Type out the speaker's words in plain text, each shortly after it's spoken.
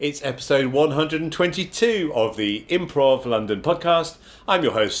It's episode 122 of the Improv London podcast. I'm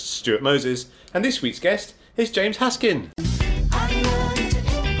your host, Stuart Moses, and this week's guest is James Haskin.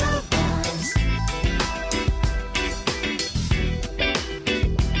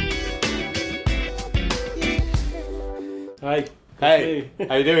 Hi. Hey,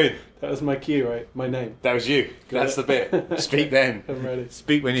 how you doing? That was my cue, right? My name. That was you. That's the bit. Speak then. I'm ready.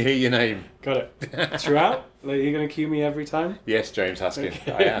 Speak when you hear your name. Got it. Throughout? Like, you're going to cue me every time? Yes, James Haskin.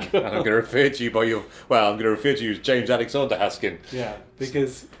 Okay, I am. cool. And I'm going to refer to you by your... Well, I'm going to refer to you as James Alexander Haskin. Yeah,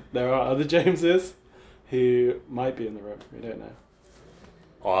 because there are other Jameses who might be in the room. We don't know.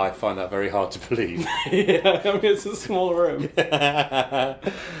 Oh, I find that very hard to believe. Yeah, I mean, it's a small room.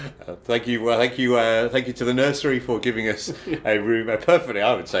 Thank you to the nursery for giving us a room, a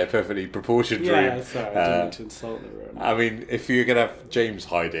perfectly proportioned room. Yeah, sorry, I didn't mean to insult the room. I mean, if you're going to have James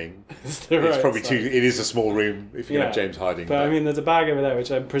hiding, It's probably too. It is a small room if you're going to have James hiding. But I mean, there's a bag over there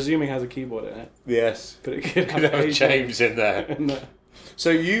which I'm presuming has a keyboard in it. Yes, But it could could have have James in there. in there. So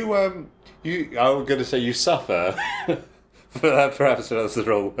you I'm going to say you suffer. Perhaps that's the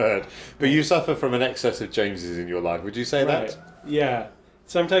wrong word, but you suffer from an excess of Jameses in your life. Would you say that? Yeah.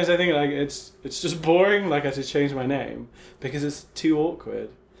 Sometimes I think like it's just boring. Like I have to change my name because it's too awkward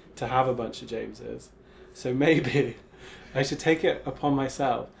to have a bunch of Jameses. So maybe I should take it upon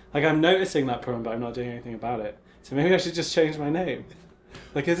myself. Like I'm noticing that problem, but I'm not doing anything about it. So maybe I should just change my name.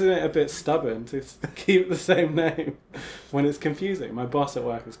 Like, isn't it a bit stubborn to keep the same name when it's confusing? My boss at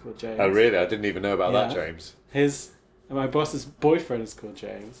work is called James. Oh, really? I didn't even know about that, James. My boss's boyfriend is called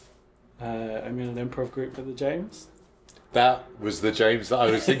James. I'm in an improv group with the James. That was the James that I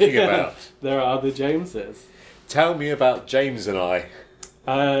was thinking about. There are other Jameses. Tell me about James and I.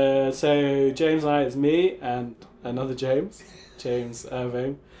 So James and I is me and another James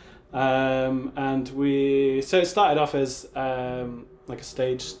Irving. So it started off as like a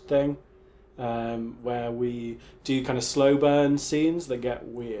stage thing where we do kind of slow burn scenes that get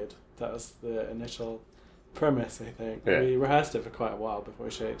weird. That was the initial premise, I think. Yeah. We rehearsed it for quite a while before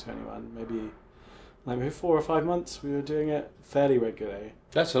we showed it to anyone. Maybe 4 or 5 months. We were doing it fairly regularly.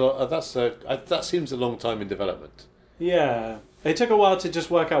 That's a lot. That seems a long time in development. Yeah, it took a while to just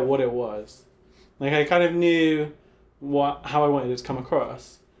work out what it was. Like I kind of knew how I wanted it to come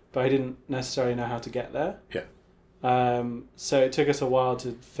across, but I didn't necessarily know how to get there. Yeah. So it took us a while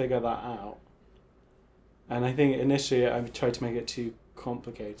to figure that out. And I think initially I tried to make it too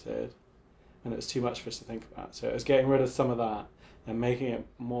complicated, and it was too much for us to think about. So it was getting rid of some of that and making it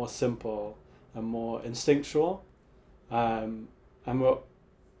more simple and more instinctual. And we're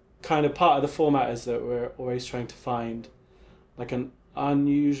kind of part of the format is that we're always trying to find like an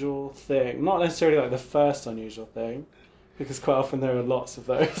unusual thing, not necessarily like the first unusual thing, because quite often there are lots of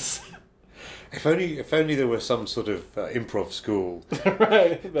those. If only there was some sort of improv school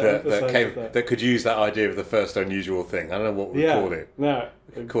right, that could use that idea of the first unusual thing. I don't know what we'd call it. No.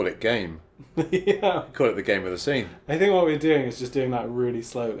 We'd call it game. Yeah. Call it the game of the scene. I think what we're doing is just doing that really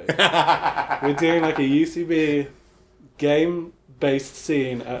slowly. We're doing like a UCB game-based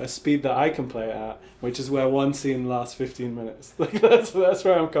scene at a speed that I can play at, which is where one scene lasts 15 minutes. Like that's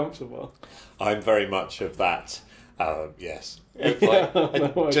where I'm comfortable. I'm very much of that. Yes. Yeah,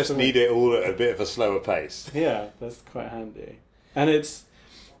 I just need it all at a bit of a slower pace. Yeah, that's quite handy. And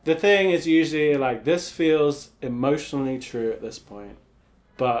the thing is usually like this feels emotionally true at this point,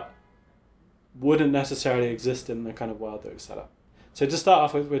 but wouldn't necessarily exist in the kind of world that we've set up. So to start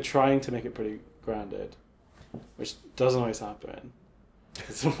off with, we're trying to make it pretty grounded, which doesn't always happen.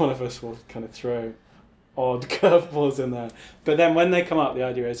 Because one of us will kind of throw odd curveballs in there. But then when they come up, the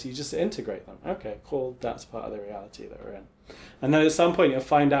idea is you just integrate them. Okay, cool, that's part of the reality that we're in. And then at some point you'll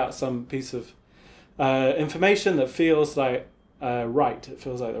find out some piece of information that feels like right. It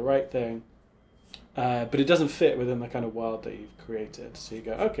feels like the right thing. But it doesn't fit within the kind of world that you've created. So you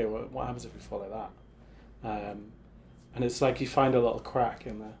go, okay, well, what happens if we follow that? And it's like you find a little crack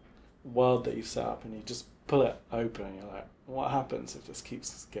in the world that you've set up and you just pull it open and you're like, what happens if this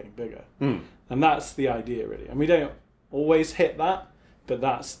keeps getting bigger? And that's the idea, really. And we don't always hit that, but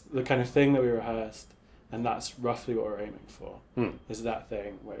that's the kind of thing that we rehearsed, and that's roughly what we're aiming for, is that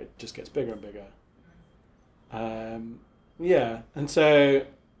thing where it just gets bigger and bigger. Yeah, and so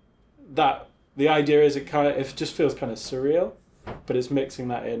that the idea is it just feels kind of surreal, but it's mixing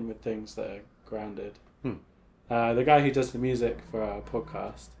that in with things that are grounded. The guy who does the music for our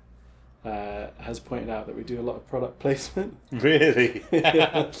podcast has pointed out that we do a lot of product placement. Really?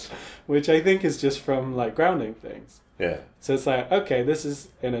 Yeah, which I think is just from like grounding things. Yeah. So it's like, okay, this is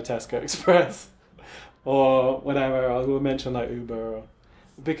in a Tesco Express or whatever. I will mention like Uber,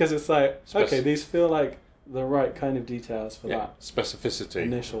 because it's like, okay, these feel like the right kind of details for that specificity.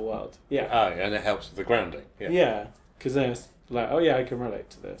 initial world. Yeah. And it helps with the grounding. Yeah. Yeah, because then it's like, oh yeah, I can relate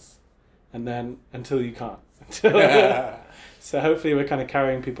to this, and then until you can't. So hopefully we're kind of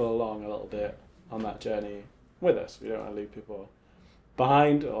carrying people along a little bit on that journey with us. We don't want to leave people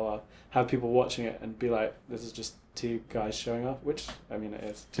behind or have people watching it and be like, this is just two guys showing off, which, I mean, it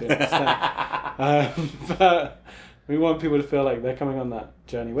is to an extent. But we want people to feel like they're coming on that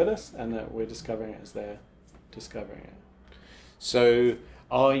journey with us and that we're discovering it as they're discovering it. So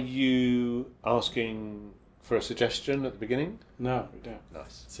are you asking for a suggestion at the beginning? No, we don't.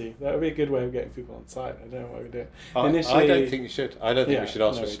 Nice. See, that would be a good way of getting people on side. I don't know what we do. I don't think you should. I don't think we should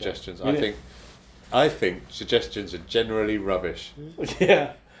ask for we suggestions. don't. I think suggestions are generally rubbish.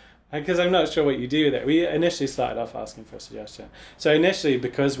 Yeah, because I'm not sure what you do there. We initially started off asking for a suggestion. So initially,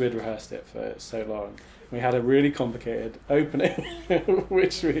 because we'd rehearsed it for so long, we had a really complicated opening,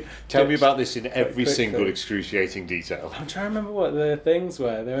 which we... Tell me about this in every quickly. single excruciating detail. I'm trying to remember what the things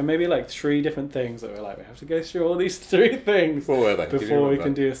were. There were maybe like 3 different things that were like, we have to go through all these 3 things What were they? before we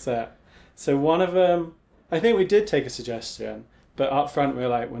can do a set. So one of them, I think we did take a suggestion, but up front we were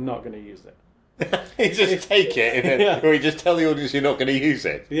like, we're not going to use it. You just take it, and then, Yeah. or you just tell the audience you're not going to use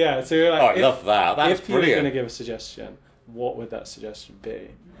it. Yeah, so we were like, I love that. That's if you were going to brilliant. give a suggestion, what would that suggestion be?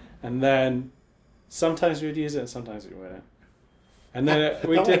 And then sometimes we'd use it and sometimes we wouldn't. And then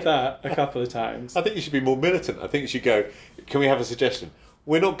we did that a couple of times. I think you should be more militant. I think you should go, can we have a suggestion?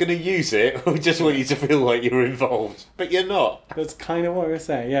 We're not going to use it. We just want you to feel like you're involved. But you're not. That's kind of what we were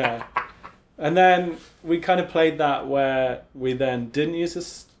saying, yeah. And then we kind of played that where we then didn't use a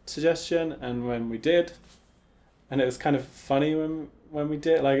suggestion, and when we did, and it was kind of funny when we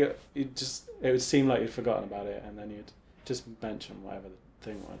did, like it would seem like you'd forgotten about it, and then you'd just mention whatever the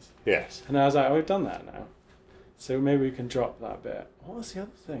thing was. Yes. And I was like, oh, we've done that now, so maybe we can drop that bit. What was the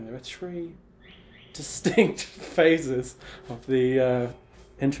other thing? There were 3 distinct phases of the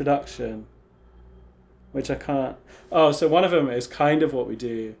introduction, which I can't... Oh, so one of them is kind of what we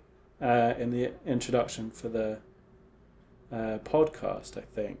do in the introduction for the podcast, I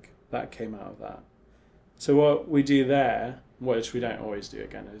think. That came out of that. So what we do there, which we don't always do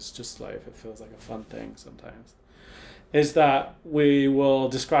again, is just like if it feels like a fun thing sometimes, is that we will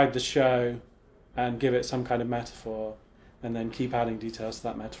describe the show and give it some kind of metaphor and then keep adding details to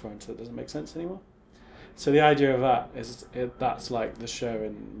that metaphor until it doesn't make sense anymore. So the idea of that is that's like the show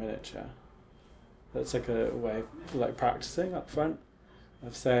in miniature. That's like a way of like practicing up front,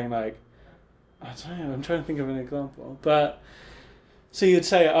 of saying like, I don't know, I'm trying to think of an example, but so you'd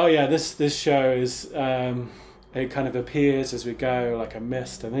say, oh yeah, this show is it kind of appears as we go like a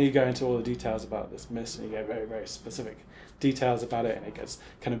mist, and then you go into all the details about this mist and you get very, very specific details about it, and it gets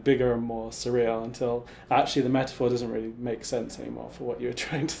kind of bigger and more surreal until actually the metaphor doesn't really make sense anymore for what you were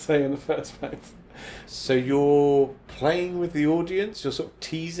trying to say in the first place. So you're playing with the audience, you're sort of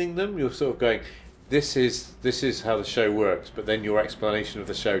teasing them, you're sort of going, this is how the show works, but then your explanation of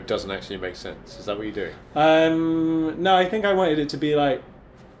the show doesn't actually make sense. Is that what you're doing? No, I think I wanted it to be like,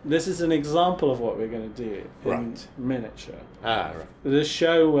 this is an example of what we're going to do in Right. miniature. Right. The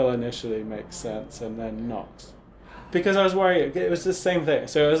show will initially make sense and then not. Because I was worried, it was the same thing.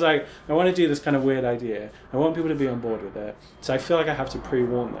 So I was like, I want to do this kind of weird idea. I want people to be on board with it. So I feel like I have to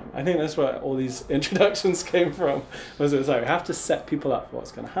pre-warn them. I think that's where all these introductions came from. It was like, I have to set people up for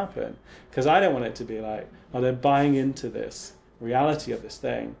what's going to happen. Because I don't want it to be like, oh, they're buying into this reality of this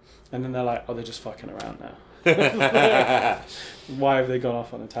thing. And then they're like, oh, they're just fucking around now. Why have they gone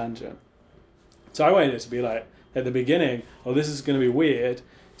off on a tangent? So I wanted it to be like, at the beginning, oh, this is going to be weird.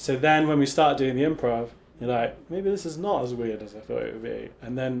 So then when we start doing the improv, you're like, maybe this is not as weird as I thought it would be.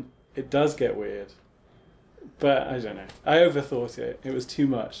 And then it does get weird. But I don't know. I overthought it. It was too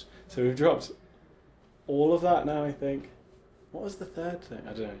much. So we've dropped all of that now, I think. What was the third thing?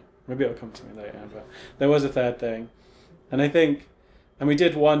 I don't know. Maybe it'll come to me later. But there was a third thing. And I think... And we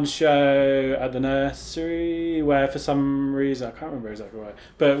did one show at the nursery where for some reason, I can't remember exactly why,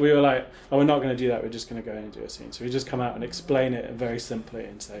 but we were like, oh, we're not going to do that, we're just going to go in and do a scene. So we just come out and explain it very simply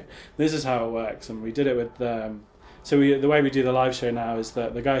and say, this is how it works. And we did it with, the way we do the live show now is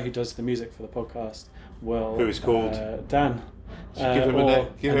that the guy who does the music for the podcast will... Who is called? Dan. Give him a name.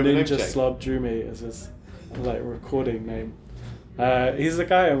 Give him a name Ninja check. Slob Drew Me is his like recording name. He's the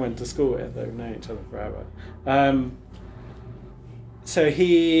guy I went to school with, they've known each other forever. So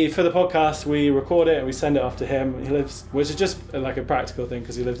for the podcast, we record it and we send it off to him. He lives, which is just like a practical thing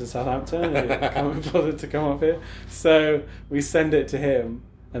because he lives in Southampton and he can't bother to come up here. So we send it to him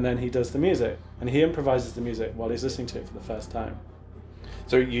and then he does the music and he improvises the music while he's listening to it for the first time.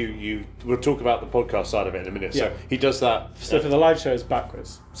 So we'll talk about the podcast side of it in a minute. Yeah. So he does that. So for the live show, it's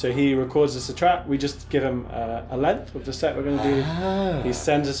backwards. So he records us a track. We just give him a length of the set we're going to do. He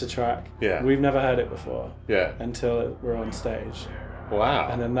sends us a track. Yeah. We've never heard it before. Yeah. Until we're on stage. Wow.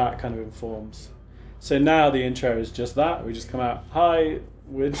 And then that kind of informs. So now the intro is just that. We just come out, hi,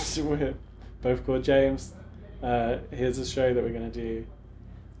 we're both called James. Here's a show that we're going to do,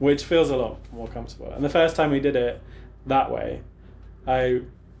 which feels a lot more comfortable. And the first time we did it that way, I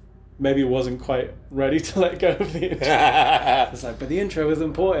maybe wasn't quite ready to let go of the intro. It's like, but the intro was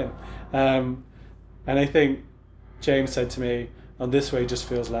important. And I think James said to me, this way just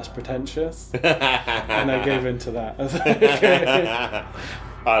feels less pretentious. And I gave in to that. I was like, okay.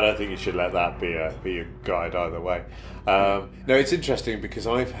 I don't think you should let that be your guide either way. No, it's interesting because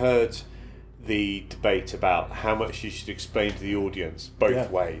I've heard the debate about how much you should explain to the audience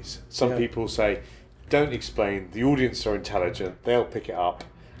both ways. Some people say, don't explain, the audience are intelligent, they'll pick it up.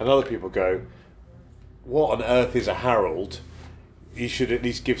 And other people go, what on earth is a herald? You should at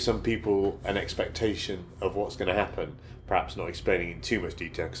least give some people an expectation of what's going to happen. Perhaps not explaining in too much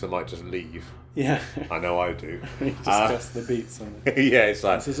detail because they might just leave. Yeah. I know I do. We discuss the beats on it. Yeah, it's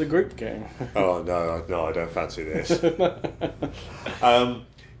like... This is a group game. Oh, no, I don't fancy this.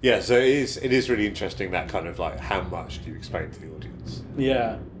 Yeah, so it is really interesting, that kind of like, how much do you explain to the audience?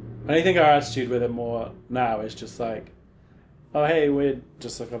 Yeah. And I think our attitude with it more now is just like, oh, hey, we're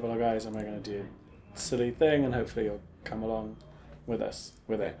just a couple of guys and we're going to do a silly thing and hopefully you'll come along with us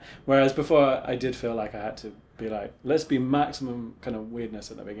with it. Whereas before I did feel like I had to be like, let's be maximum kind of weirdness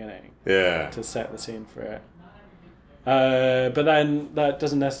at the beginning. Yeah. To set the scene for it. But then that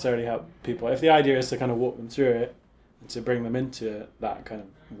doesn't necessarily help people. If the idea is to kind of walk them through it and to bring them into that kind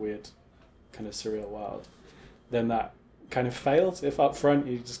of weird, kind of surreal world, then that kind of fails. If up front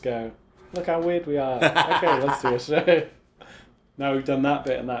you just go, look how weird we are. Okay, let's do a show. Now we've done that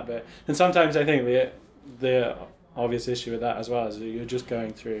bit and that bit. And sometimes I think the obvious issue with that as well is that you're just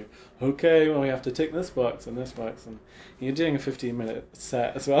going through, okay, well we have to tick this box and you're doing a 15-minute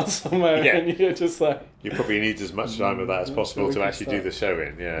set as well somewhere, and you're just like... You probably need as much time of that as possible to actually do the show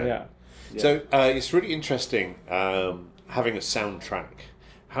in, yeah. So it's really interesting having a soundtrack.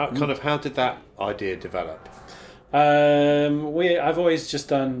 How did that idea develop? I've always just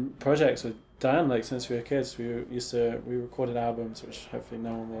done projects with Dan, like since we were kids. We recorded albums, which hopefully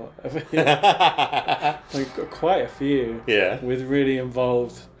no one will ever hear. We've got quite a few. Yeah. With really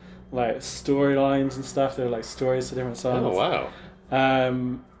involved like storylines and stuff. There were like stories to different songs. Oh wow.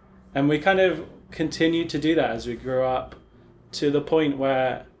 And we kind of continued to do that as we grew up, to the point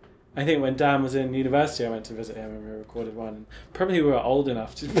where I think when Dan was in university, I went to visit him and we recorded one. And probably we were old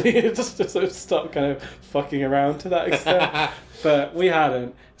enough to be just to sort of stop kind of fucking around to that extent. But we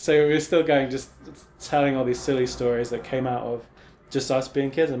hadn't. So we were still going, just telling all these silly stories that came out of just us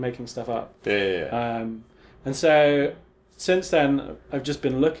being kids and making stuff up. Yeah. And so since then, I've just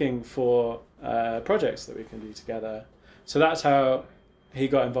been looking for projects that we can do together. So that's how he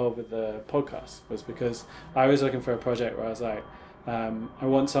got involved with the podcast, was because I was looking for a project where I was like, I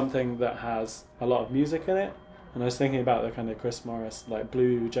want something that has a lot of music in it. And I was thinking about the kind of Chris Morris, like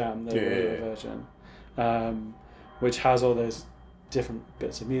Blue Jam, the radio version, which has all those different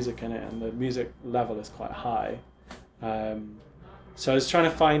bits of music in it, and the music level is quite high. So I was trying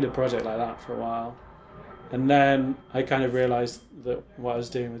to find a project like that for a while. And then I kind of realised that what I was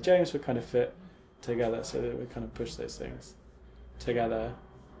doing with James would kind of fit together, so that we kind of push those things together.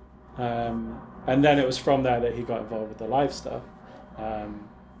 And then it was from there that he got involved with the live stuff.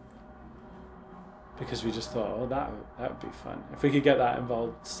 Because we just thought, that would be fun if we could get that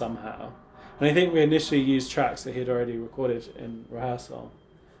involved somehow. And I think we initially used tracks that he'd already recorded in rehearsal,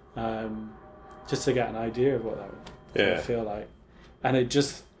 just to get an idea of what that would feel like. And it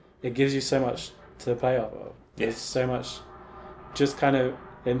gives you so much to play off of. Yes. There's so much just kind of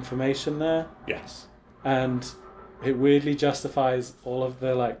information there. Yes. And it weirdly justifies all of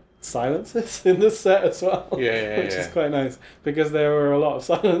the like silences in the set as well. Which is quite nice, because there were a lot of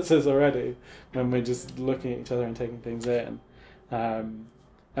silences already when we're just looking at each other and taking things in.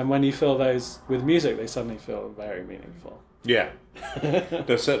 And when you fill those with music, they suddenly feel very meaningful. Yeah.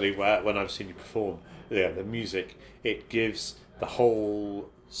 No, certainly when I've seen you perform, the music, it gives the whole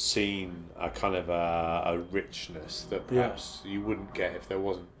scene a kind of a richness that perhaps you wouldn't get if there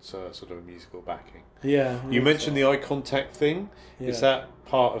wasn't sort of a musical backing. Yeah. You mentioned the eye contact thing. Yeah. Is that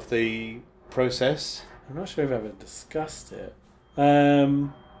part of the process? I'm not sure if I've ever discussed it. I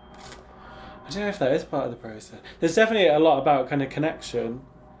don't know if that is part of the process. There's definitely a lot about kind of connection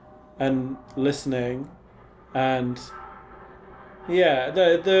and listening, and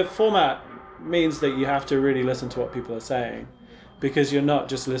the format means that you have to really listen to what people are saying, because you're not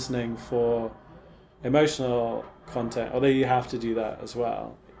just listening for emotional content, although you have to do that as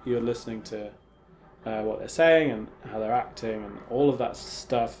well. You're listening to what they're saying and how they're acting and all of that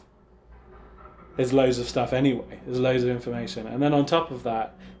stuff. There's loads of stuff anyway. There's loads of information. And then on top of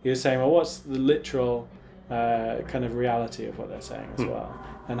that, you're saying, well, what's the literal kind of reality of what they're saying as well?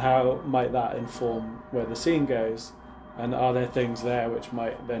 And how might that inform where the scene goes? And are there things there which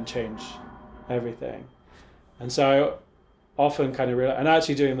might then change everything? And so I often kind of realize, and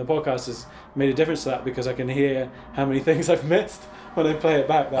actually doing the podcast has made a difference to that, because I can hear how many things I've missed when I play it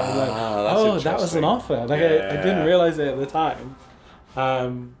back. That I'm like, oh, that was an offer. Like I didn't realize it at the time.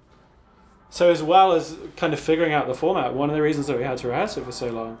 So as well as kind of figuring out the format, one of the reasons that we had to rehearse it for so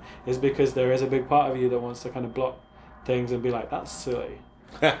long is because there is a big part of you that wants to kind of block things and be like, that's silly.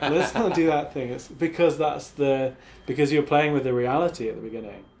 Let's not do that thing. It's because because you're playing with the reality at the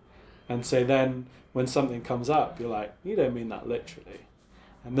beginning. And so then when something comes up, you're like, you don't mean that literally.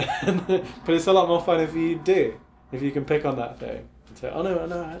 And then, but it's a lot more fun if you do, if you can pick on that thing and say, oh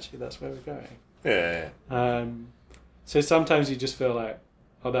no, actually that's where we're going. Yeah. So sometimes you just feel like,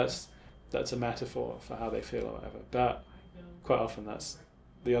 oh, that's a metaphor for how they feel or whatever. But quite often that's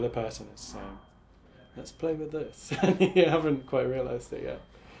the other person is saying, let's play with this. And you haven't quite realised it yet.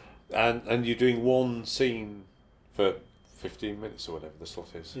 And you're doing one scene for 15 minutes or whatever the slot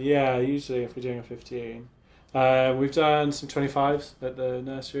is. Yeah, usually if we're doing a 15. We've done some 25s at the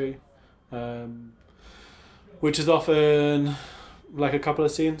nursery, which is often like a couple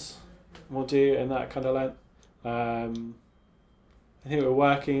of scenes we'll do in that kind of length. I think we're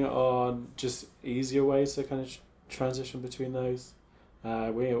working on just easier ways to kind of transition between those.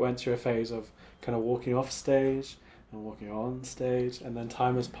 We went through a phase of kind of walking off stage and walking on stage, and then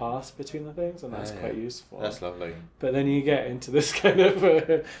time has passed between the things, and that's quite useful. That's lovely. But then you get into this kind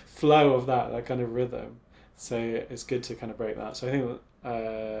of flow of that kind of rhythm. So it's good to kind of break that. So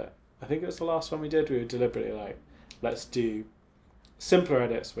I think it was the last one we did. We were deliberately like, let's do simpler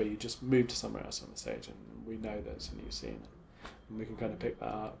edits where you just move to somewhere else on the stage, and we know there's a new scene, and we can kind of pick that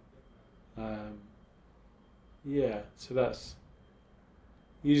up. So that's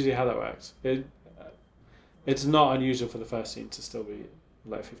usually how that works. It's not unusual for the first scene to still be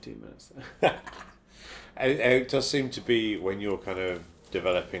like 15 minutes. It does seem to be, when you're kind of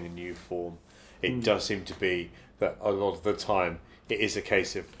developing a new form, it does seem to be that a lot of the time it is a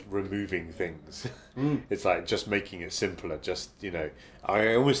case of removing things. It's like just making it simpler.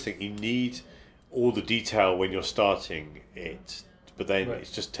 I almost think you need all the detail when you're starting it, but then it's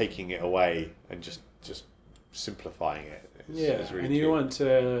just taking it away and just simplifying it. It's really and you cute. want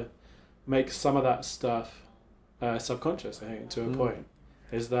to make some of that stuff subconscious, I think, to a point.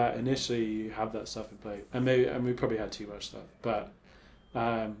 Is that initially you have that stuff in place, and we probably had too much stuff, but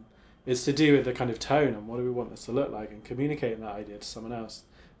it's to do with the kind of tone and what do we want this to look like, and communicating that idea to someone else.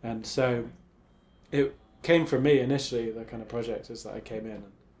 And so it came from me initially. The kind of project is that I came in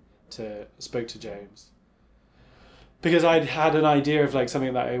and spoke to James, because I'd had an idea of like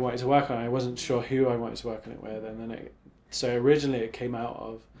something that I wanted to work on. I wasn't sure who I wanted to work on it with, and then so originally it came out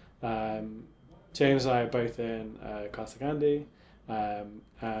of James and I are both in Classic Andy,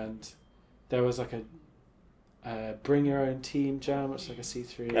 and there was like a bring your own team jam, which is like a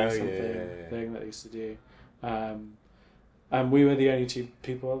C3 thing that they used to do, and we were the only two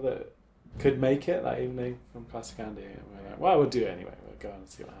people that could make it that evening from Classic Andy, and we were like, well, we'll do it anyway, we'll go and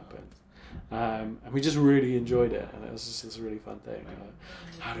see what happens. And we just really enjoyed it, and it was just this really fun thing.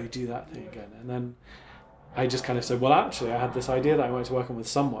 How do we do that thing again? And then I just kind of said, well, actually, I had this idea that I wanted to work on with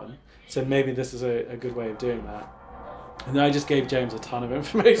someone, so maybe this is a good way of doing that. And then I just gave James a ton of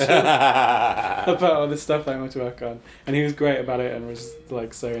information about all this stuff I wanted to work on, and he was great about it and was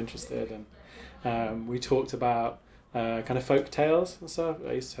like so interested. And we talked about kind of folk tales and stuff.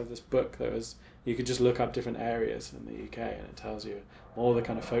 I used to have this book that was, you could just look up different areas in the UK, and it tells you all the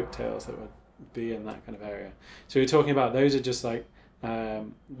kind of folk tales that would be in that kind of area. So we were talking about those are just like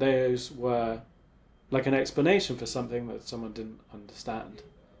those were like an explanation for something that someone didn't understand.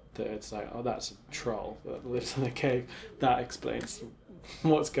 That it's like, oh, that's a troll that lives in a cave. That explains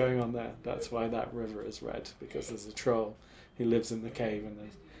what's going on there. That's why that river is red, because there's a troll who lives in the cave and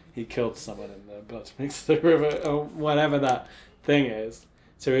he killed someone and the blood makes the river, or whatever that thing is.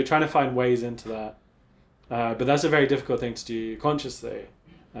 So we're trying to find ways into that. But that's a very difficult thing to do consciously,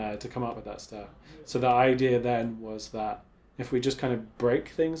 to come up with that stuff. So the idea then was that if we just kind of break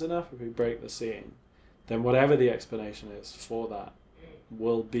things enough, if we break the scene, then whatever the explanation is for that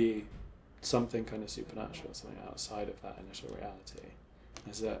will be something kind of supernatural, something outside of that initial reality.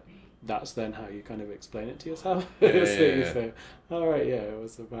 That's then how you kind of explain it to yourself. You say, all right, it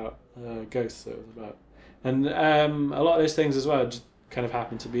was about ghosts, it was about And a lot of those things as well just kind of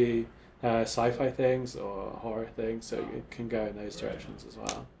happen to be sci-fi things or horror things, so it can go in those directions as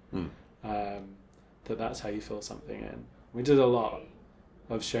well. That's how you fill something in. We did a lot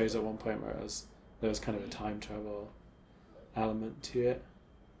of shows at one point where there was kind of a time travel element to it.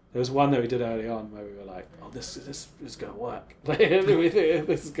 There was one that we did early on where we were like, "Oh, this is going to work.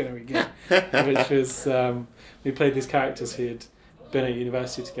 This is going to be good." Which was we played these characters who had been at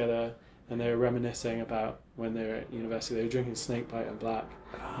university together, and they were reminiscing about when they were at university. They were drinking Snakebite and Black.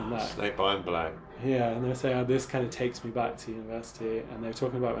 And that. Snakebite and Black. Yeah, and they were saying, "Oh, this kind of takes me back to university." And they were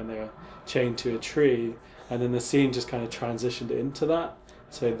talking about when they were chained to a tree, and then the scene just kind of transitioned into that.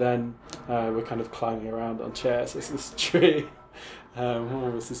 So then we're kind of climbing around on chairs. There's this tree. One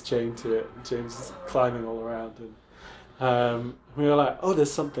of us is chained to it. James is climbing all around, and we were like, "Oh,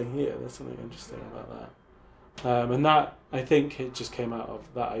 there's something here. There's something interesting about that." And that, I think, it just came out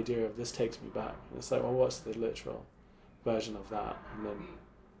of that idea of this takes me back. And it's like, well, what's the literal version of that? And then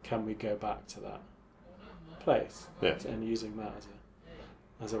can we go back to that place? Yeah. And using that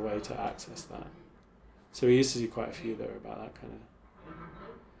as a way to access that. So we used to do quite a few that were about that kind of.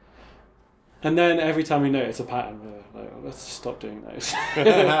 And then every time we notice a pattern, we're like, oh, let's stop doing those.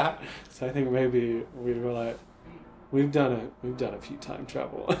 So I think maybe we were like, we've done a few time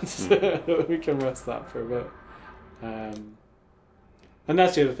travel, so we can rest that for a bit. And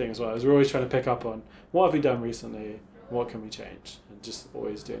that's the other thing as well, is we're always trying to pick up on what have we done recently, what can we change, and just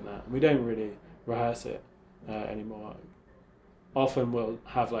always doing that. And we don't really rehearse it anymore. Often we'll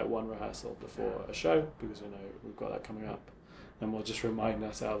have like one rehearsal before a show because we know we've got that coming up. And we'll just remind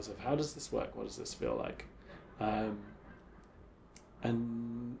ourselves of how does this work? What does this feel like?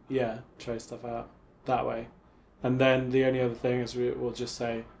 And yeah, try stuff out that way. And then the only other thing is we'll just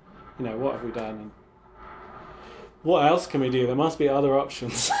say, what have we done? And what else can we do? There must be other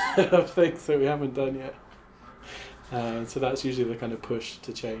options of things that we haven't done yet. So that's usually the kind of push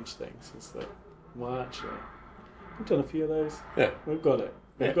to change things. Is that, well, actually, we've done a few of those. Yeah. We've got it.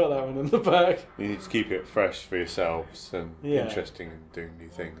 We've got that one in the bag. You need to keep it fresh for yourselves and interesting and doing new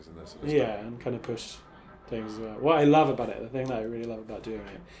things and that sort of stuff. Yeah, and kind of push things as well. What I love about it, the thing that I really love about doing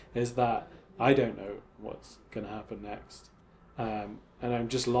it, is that I don't know what's going to happen next. And I'm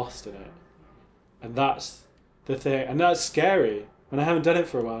just lost in it. And that's the thing. And that's scary. When I haven't done it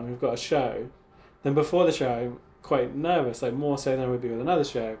for a while and we've got a show, then before the show I'm quite nervous, like more so than I would be with another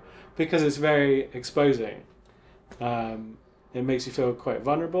show, because it's very exposing. It makes you feel quite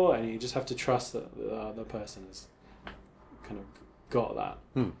vulnerable, and you just have to trust that the other person has kind of got that.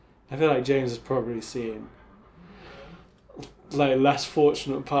 I feel like James has probably seen like less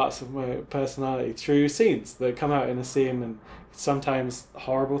fortunate parts of my personality through scenes that come out in a scene, and sometimes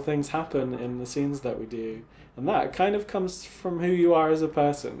horrible things happen in the scenes that we do, and that kind of comes from who you are as a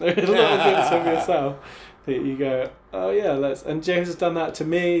person. There are little bits of yourself that you go, oh yeah, and James has done that to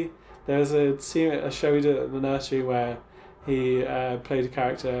me. There's a scene, a show we did at the nursery where he played a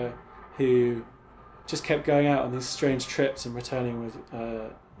character who just kept going out on these strange trips and returning with.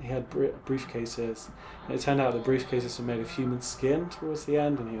 He had briefcases. And it turned out the briefcases were made of human skin towards the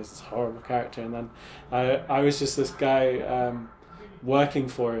end, and he was this horrible character. And then I was just this guy working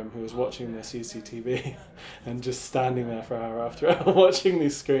for him who was watching the CCTV and just standing there for hour after hour watching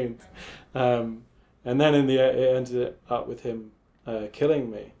these screens. And then in the end, it ended up with him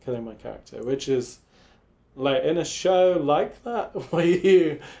killing my character, which is. Like in a show like that where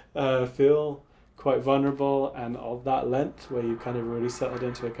you feel quite vulnerable and of that length where you kind of really settled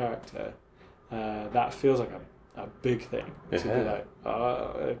into a character, that feels like a big thing to be like,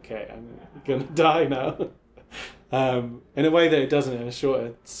 oh, okay, I'm gonna die now. In a way that it doesn't in a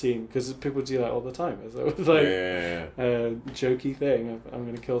shorter scene, because people do that all the time. It's like a jokey thing of I'm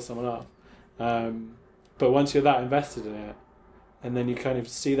gonna kill someone off. But once you're that invested in it, and then you kind of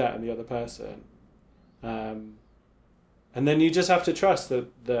see that in the other person. And then you just have to trust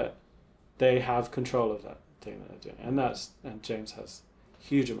that they have control of that thing that they're doing, and James has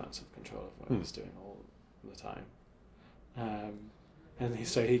huge amounts of control of what he's doing all the time, and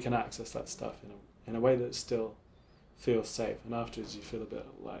so he can access that stuff in a way that still feels safe, and afterwards you feel a bit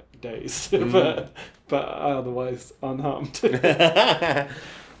like dazed, but otherwise unharmed.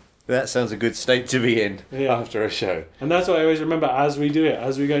 That sounds a good state to be in after a show. And that's what I always remember as we do it,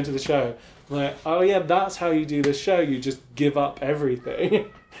 as we go into the show. Like, oh yeah, that's how you do the show. You just give up everything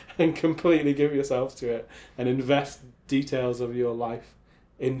and completely give yourself to it and invest details of your life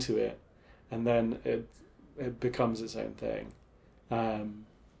into it. And then it becomes its own thing. And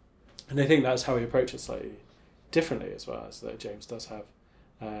I think that's how we approach it slightly differently as well, as that James does have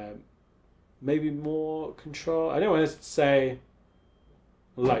maybe more control. I don't want to say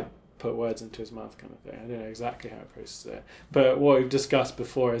like put words into his mouth kind of thing. I don't know exactly how it processes it. But what we've discussed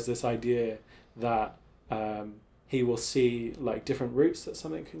before is this idea that he will see like different routes that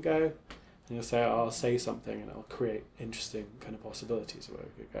something can go. And he'll say, oh, I'll say something and it'll create interesting kind of possibilities of where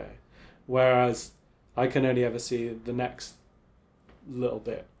it could go. Whereas I can only ever see the next little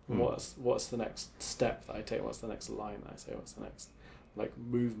bit. What's the next step that I take? What's the next line that I say? What's the next like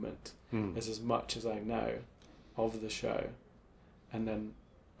movement? Is as much as I know of the show. And then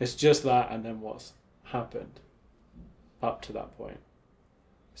it's just that, and then what's happened up to that point.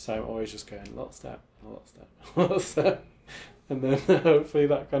 So I'm always just going a little step, a little step, a little step. And then hopefully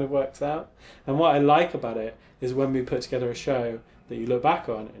that kind of works out. And what I like about it is when we put together a show that you look back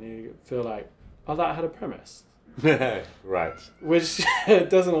on and you feel like, oh, that had a premise. Right. Which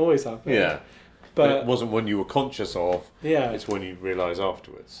doesn't always happen. Yeah. But it wasn't one you were conscious of. Yeah. It's when you realise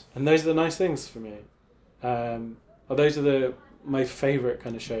afterwards. And those are the nice things for me. Those are my favourite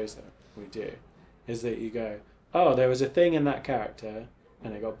kind of shows that we do. Is that you go, oh, there was a thing in that character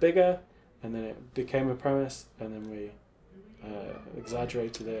and it got bigger and then it became a premise and then we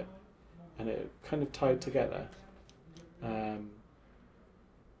exaggerated it and it kind of tied together.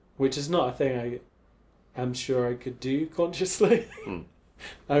 Which is not a thing I'm sure I could do consciously.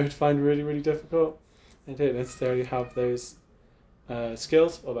 I would find really, really difficult. I don't necessarily have those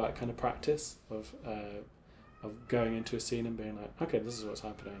skills or that kind of practice of going into a scene and being like, okay, this is what's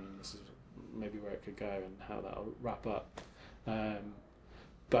happening and this is maybe where it could go and how that'll wrap up.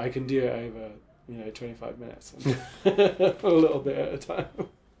 But I can do it over 25 minutes and a little bit at a time.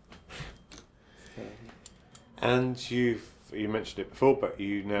 And you mentioned it before, but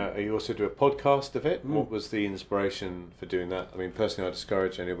you also do a podcast of it. What was the inspiration for doing that? I mean, personally, I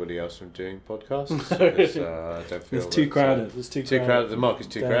discourage anybody else from doing podcasts because I don't feel it's too crowded. It's too crowded. The market's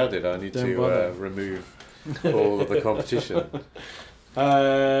too crowded. I need to remove all of the competition.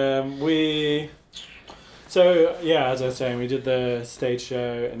 So yeah, as I was saying, we did the stage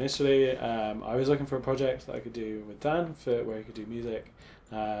show initially. I was looking for a project that I could do with Dan where he could do music.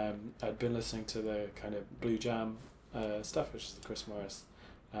 I'd been listening to the kind of Blue Jam stuff, which is the Chris Morris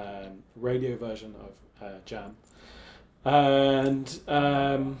radio version of Jam, and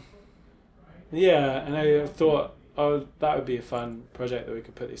and I thought, oh, that would be a fun project that we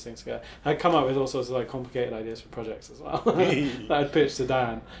could put these things together. I'd come up with all sorts of like complicated ideas for projects as well that I'd pitch to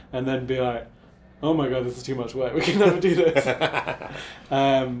Dan and then be like, oh my god, this is too much work, we can never do this.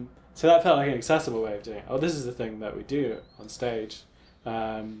 So that felt like an accessible way of doing it. Oh, this is the thing that we do on stage.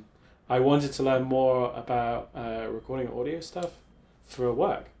 I wanted to learn more about recording audio stuff for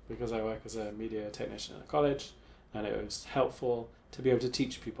work because I work as a media technician at a college, and it was helpful to be able to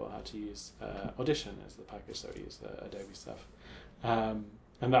teach people how to use Audition as the package that we use, the Adobe stuff. And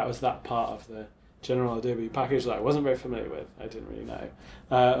that was that part of the general Adobe package that I wasn't very familiar with. I didn't really know.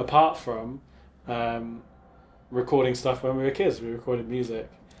 Apart from recording stuff when we were kids, we recorded music,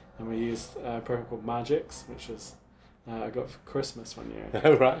 and we used a program called Magix, which was I got for Christmas one year.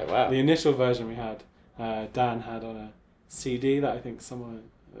 Oh, right, wow. The initial version we had, Dan had on a CD that I think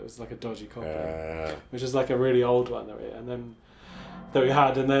it was like a dodgy copy, which is like a really old one that we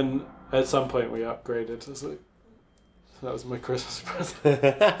had, and then at some point we upgraded. So that was my Christmas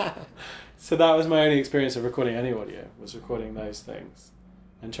present. So that was my only experience of recording any audio, was recording those things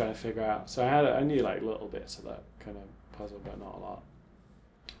and trying to figure out. So I knew like little bits of that kind of puzzle, but not a lot.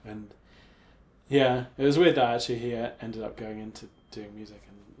 And yeah, it was weird that actually he ended up going into doing music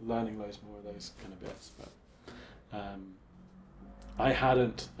and learning loads more of those kind of bits. But I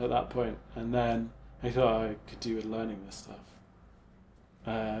hadn't at that point, and then I thought I could do with learning this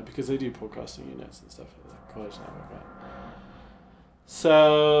stuff because they do podcasting units and stuff at the college network. Right?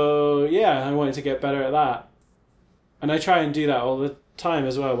 So yeah, I wanted to get better at that, and I try and do that all the time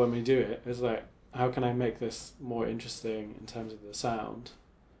as well when we do it. It's like, how can I make this more interesting in terms of the sound?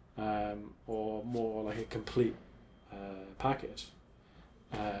 Or more like a complete package.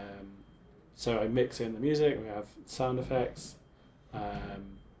 So I mix in the music, we have sound effects,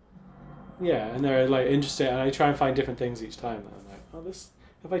 and they're like interesting, and I try and find different things each time. And I'm like, oh, this,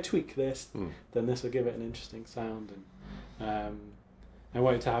 if I tweak this, then this will give it an interesting sound. And I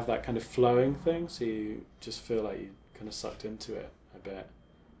wanted to have that kind of flowing thing, so you just feel like you kind of sucked into it a bit.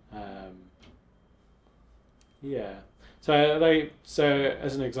 So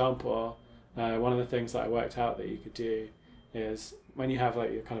as an example, one of the things that I worked out that you could do is when you have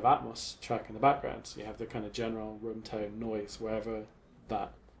like your kind of Atmos track in the background, so you have the kind of general room tone noise wherever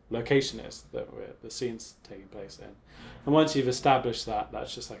that location is that the scene's taking place in. And once you've established that,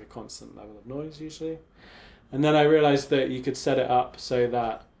 that's just like a constant level of noise usually. And then I realized that you could set it up so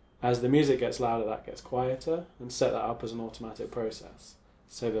that as the music gets louder, that gets quieter, and set that up as an automatic process.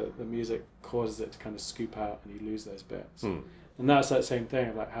 so that the music causes it to kind of scoop out and you lose those bits. Mm. And that's that same thing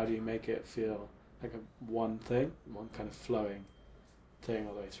of like, how do you make it feel like one thing, one kind of flowing thing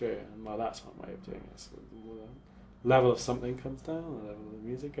all the way through? And well, that's one way of doing it. So the level of something comes down, the level of the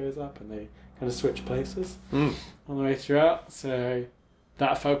music goes up, and they kind of switch places on the way throughout. So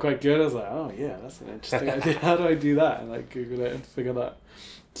that felt quite good. I was like, oh yeah, that's an interesting idea. How do I do that? And like Google it and figure that.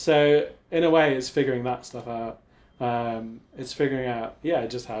 So in a way, it's figuring that stuff out. It's figuring out,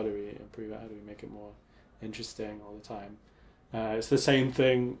 just how do we improve it? How do we make it more interesting all the time? It's the same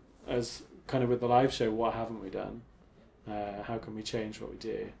thing as kind of with the live show. What haven't we done? How can we change what we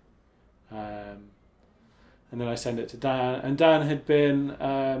do? And then I send it to Dan, and Dan had been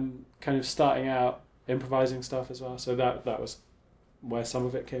kind of starting out improvising stuff as well. So that was where some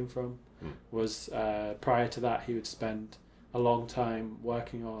of it came from. Was prior to that, he would spend a long time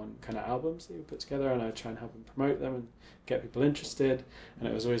working on kind of albums that he would put together, and I'd try and help him promote them and get people interested. And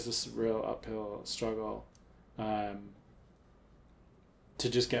it was always this real uphill struggle to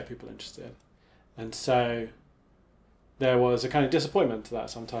just get people interested. And so there was a kind of disappointment to that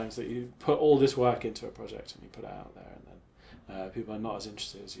sometimes, that you put all this work into a project and you put it out there, and then people are not as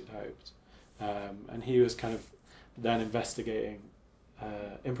interested as you'd hoped. And he was kind of then investigating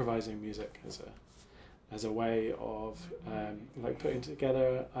improvising music as a way of like putting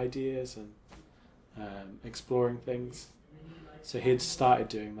together ideas and exploring things. So he'd started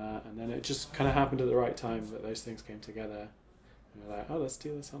doing that, and then it just kind of happened at the right time that those things came together. And we're like, oh, let's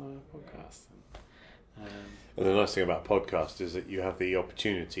do this on a podcast. And the nice thing about podcast is that you have the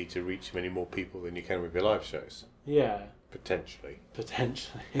opportunity to reach many more people than you can with your live shows. Yeah. Potentially.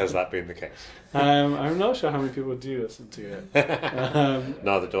 Has that been the case? I'm not sure how many people do listen to it.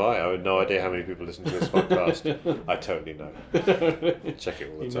 Neither do I. I have no idea how many people listen to this podcast. I totally know. Check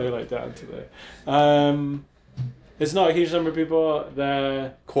it all the time. You know, like down today. It's not a huge number of people.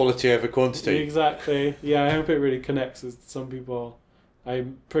 They're quality over quantity. Exactly. Yeah, I hope it really connects with some people.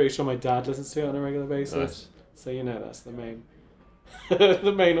 I'm pretty sure my dad listens to it on a regular basis. Nice. So that's the main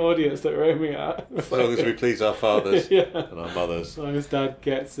the main audience that we're aiming at. As long as we please our fathers and our mothers. As long as Dad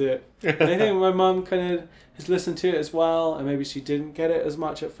gets it. And I think my mum kind of has listened to it as well, and maybe she didn't get it as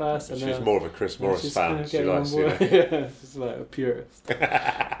much at first. And she's more of a Chris Morris fan. Kind of she likes she's like a purist.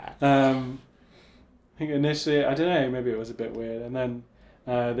 I think initially, I don't know, maybe it was a bit weird. And then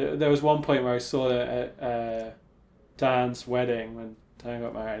there was one point where I saw it at Dan's wedding when Dan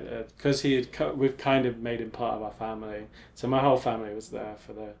got married, because we've kind of made him part of our family. So my whole family was there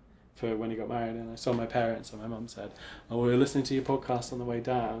for when he got married, and I saw my parents, and my mum said, "Oh, we were listening to your podcast on the way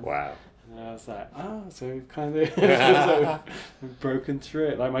down." Wow. And I was like, "Oh, so we've kind of like we've broken through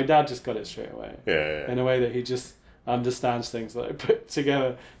it." Like my dad just got it straight away. Yeah. In a way that he just understands things that I put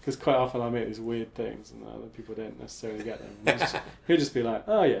together, because quite often I make these weird things and other people don't necessarily get them. He'll just be like,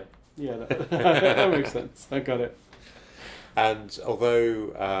 "Oh yeah, that makes sense. I got it." And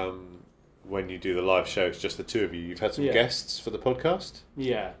although when you do the live show, it's just the two of you, you've had some guests for the podcast?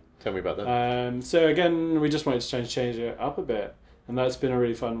 Yeah. Tell me about that. So again, we just wanted to change it up a bit, and that's been a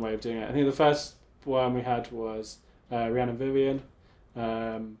really fun way of doing it. I think the first one we had was Rhiannon Vivian,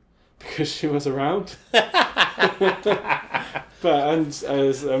 because she was around. And it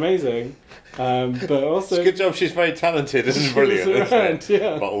was amazing. But also... It's a good job she's very talented and brilliant, isn't it?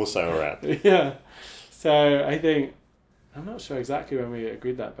 Yeah. But also around. Yeah. So I think... I'm not sure exactly when we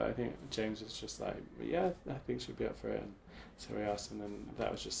agreed that, but I think James was just like, I think she'd be up for it. And so we asked, and then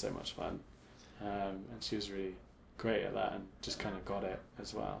that was just so much fun. And she was really great at that and just kind of got it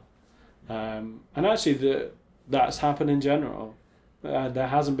as well. And actually, that's happened in general. There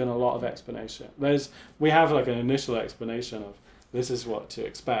hasn't been a lot of explanation. We have like an initial explanation of this is what to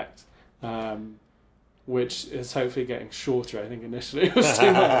expect, which is hopefully getting shorter. I think initially it was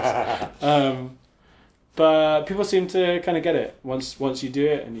too much. But people seem to kind of get it once you do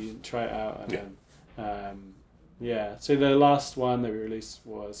it and you try it out. And then, so the last one that we released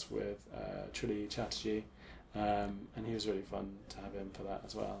was with Trulli Chatterjee, and he was really fun to have him for that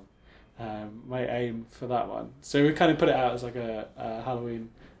as well. My aim for that one, so we kind of put it out as like a Halloween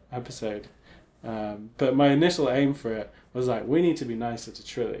episode, but my initial aim for it was like, we need to be nicer to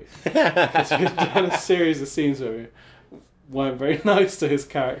Trulli, because we've done a series of scenes where we weren't very nice to his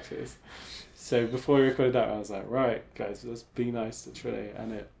characters. So before we recorded that, I was like, right, guys, let's be nice to Trulli.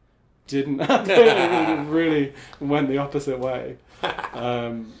 And it didn't happen. It really went the opposite way.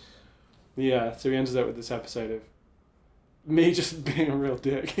 So we ended up with this episode of me just being a real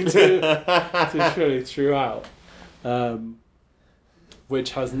dick to Trulli throughout,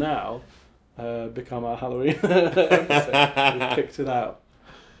 which has now become our Halloween episode. We picked it out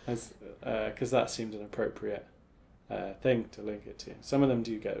because that seemed an appropriate thing to link it to. Some of them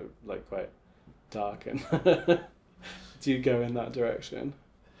do get like quite dark and do go in that direction.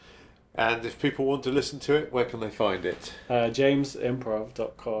 And if people want to listen to it, where can they find it?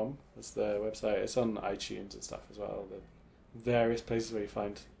 JamesImprov.com is the website. It's on iTunes and stuff as well. The various places where you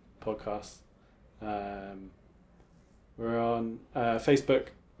find podcasts. We're on Facebook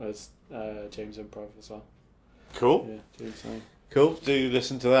as James Improv as well. Cool. Yeah, James. Cool. Do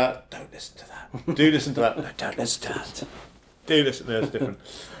listen to that. Don't listen to that. Do listen to that. No, don't listen to that. Do listen. No, that's different.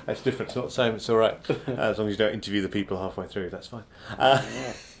 That's different. It's not the same. It's all right. As long as you don't interview the people halfway through, that's fine.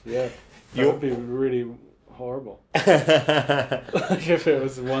 Yeah. That would be really horrible. Like if it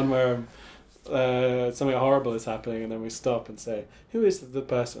was one where something horrible is happening and then we stop and say, who is the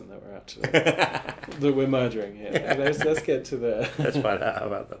person that we're actually that we're murdering here? Let's get to the let's find out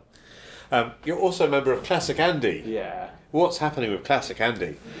about that. You're also a member of Classic Andy. Yeah. What's happening with Classic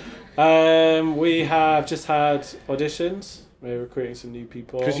Andy? We have just had auditions. We're recruiting some new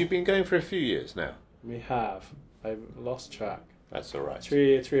people. Because you've been going for a few years now. We have. I've lost track. That's all right.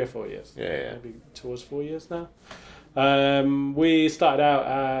 3 or 4 years. Yeah. Maybe towards 4 years now. We started out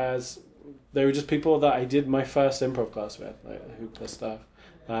as they were just people that I did my first improv class with, like Hoopla stuff,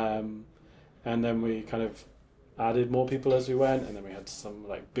 and then we kind of added more people as we went, and then we had some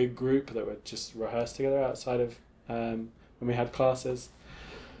like big group that would just rehearse together outside of when we had classes.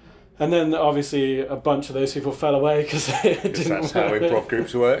 And then obviously a bunch of those people fell away because that's how improv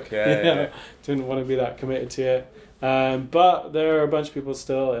groups work. Yeah. Didn't want to be that committed to it. But there are a bunch of people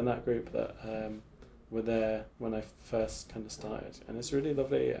still in that group that were there when I first kind of started, and it's really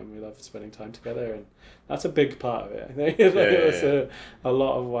lovely, and we love spending time together, and that's a big part of it. I think it's a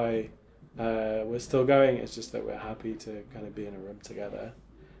lot of why we're still going. It's just that we're happy to kind of be in a room together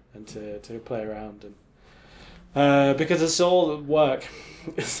and to play around, and because it's all work.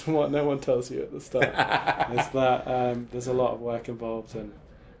 It's what no one tells you at the start. It's that there's a lot of work involved, and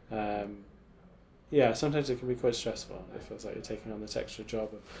sometimes it can be quite stressful. It feels like you're taking on this extra job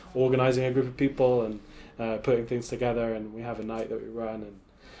of organising a group of people and putting things together, and we have a night that we run,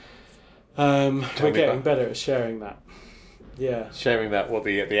 and we're getting better at sharing that. Yeah. Sharing that,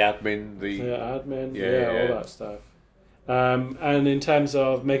 the admin, the admin, all that stuff. And in terms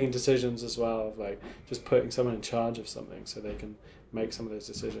of making decisions as well, of like just putting someone in charge of something so they can make some of those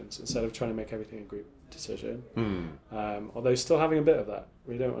decisions instead of trying to make everything a group decision. Although still having a bit of that.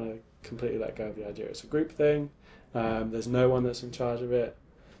 We don't want to completely let go of the idea it's a group thing. There's no one that's in charge of it,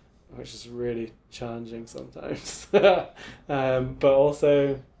 which is really challenging sometimes. But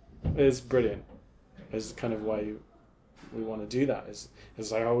also is brilliant. Is kind of why we want to do that. Is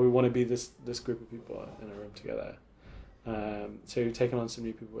like, we want to be this group of people in a room together. So we've taken on some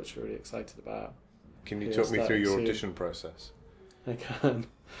new people, which we're really excited about. Can you talk me through your audition process? I can.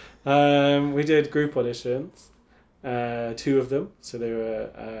 We did group auditions, 2 of them, so they were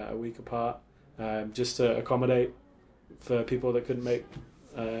a week apart, just to accommodate for people that couldn't make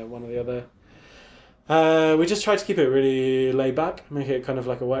one or the other. We just tried to keep it really laid back, make it kind of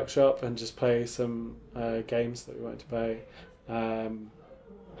like a workshop, and just play some games that we wanted to play. And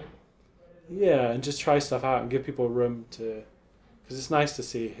just try stuff out and give people room to, because it's nice to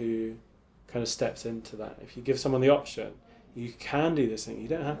see who kind of steps into that. If you give someone the option, you can do this thing. You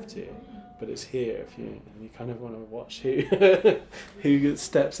don't have to, but it's here if you kind of want to watch who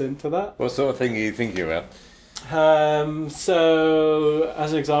steps into that. What sort of thing are you thinking about? So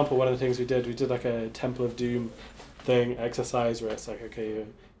as an example, one of the things we did like a Temple of Doom exercise where it's like, okay, you're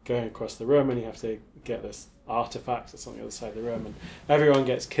going across the room and you have to get this artifact that's on the other side of the room, and everyone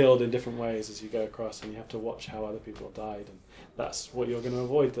gets killed in different ways as you go across, and you have to watch how other people died, and that's what you're going to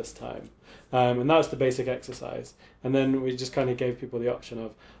avoid this time. And that's the basic exercise. And then we just kind of gave people the option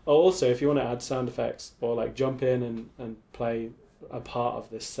of, also if you want to add sound effects or like jump in and play a part of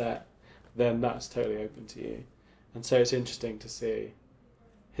this set, then that's totally open to you. And so it's interesting to see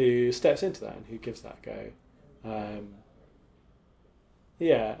who steps into that and who gives that a go.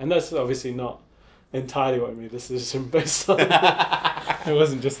 And that's obviously not entirely what I made this decision based on. It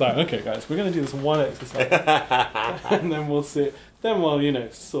wasn't just like, okay guys, we're going to do this one exercise and then we'll see. Then we'll, we're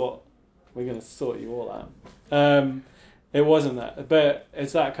going to sort you all out. It wasn't that, but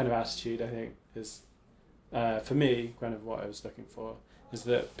it's that kind of attitude, I think, is for me kind of what I was looking for, is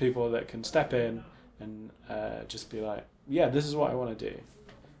that people that can step in and just be like, yeah, this is what I want to do,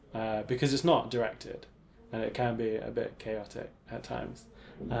 because it's not directed and it can be a bit chaotic at times,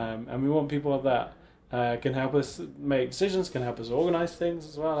 and we want people that can help us make decisions, can help us organise things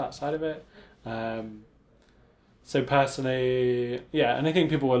as well outside of it. So personally, and I think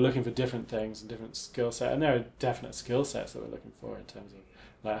people were looking for different things and different skill sets, and there are definite skill sets that we're looking for in terms of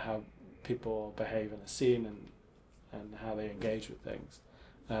like how people behave in a scene, and how they engage with things.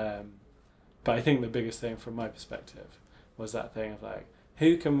 But I think the biggest thing from my perspective was that thing of like,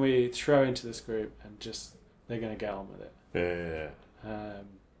 who can we throw into this group and just they're going to get on with it.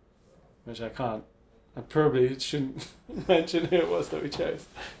 Which I probably shouldn't mention who it was that we chose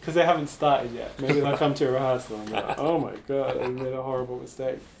because they haven't started yet. Maybe they'll come to a rehearsal and be like, oh my god, I made a horrible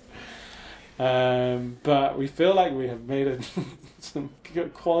mistake. But we feel like we have made some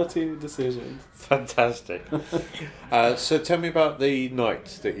good quality decisions. Fantastic. So tell me about the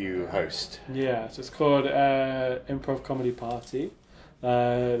night that you host. Yeah, so it's called Improv Comedy Party.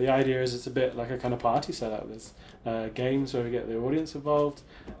 The idea is it's a bit like a kind of party setup. There's games where we get the audience involved.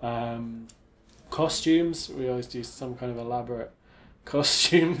 Costumes, we always do some kind of elaborate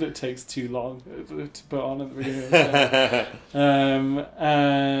costume that takes too long to put on at the beginning of the show.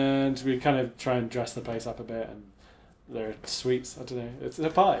 And we kind of try and dress the place up a bit, and there are sweets, I don't know, it's a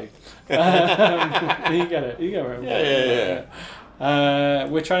party. You get it, you get where I'm going. Yeah.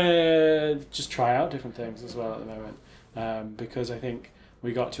 We're trying to just try out different things as well at the moment, because I think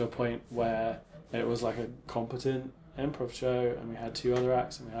we got to a point where it was like a competent improv show, and we had 2 other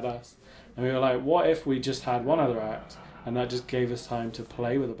acts, and we had us. And we were like, what if we just had 1 other act, and that just gave us time to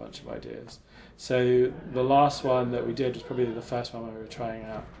play with a bunch of ideas. So the last one that we did was probably the first one where we were trying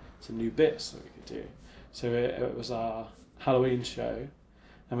out some new bits that we could do. So it was our Halloween show,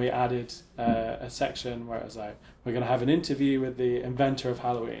 and we added a section where it was like, we're going to have an interview with the inventor of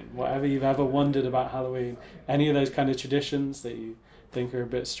Halloween. Whatever you've ever wondered about Halloween, any of those kind of traditions that you think are a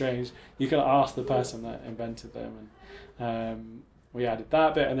bit strange, you can ask the person that invented them. And we added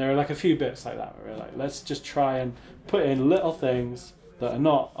that bit, and there are like a few bits like that where we're like, let's just try and put in little things that are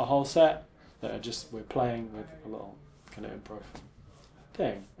not a whole set, that are just, we're playing with a little kind of improv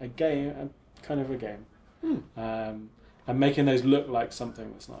thing, a game, kind of a game. And making those look like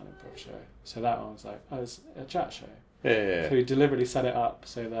something that's not an improv show. So that one was like, oh, it's a chat show. Yeah. So we deliberately set it up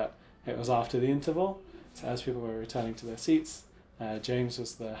so that it was after the interval. So as people were returning to their seats, James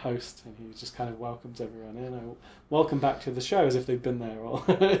was the host, and he just kind of welcomes everyone in. Welcome back to the show, as if they've been there all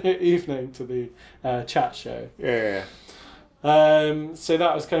evening to the chat show. Yeah. So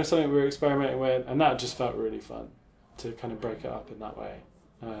that was kind of something we were experimenting with, and that just felt really fun to kind of break it up in that way.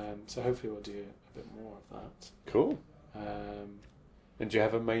 So hopefully we'll do a bit more of that. Cool. And do you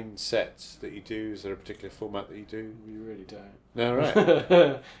have a main set that you do? Is there a particular format that you do? We really don't. No,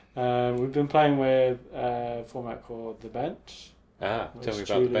 right. We've been playing with a format called The Bench. Tell me about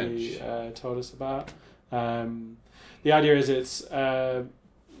Julie, The Bench. Told us about. The idea is it's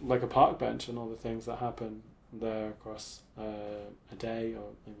like a park bench and all the things that happen there across a day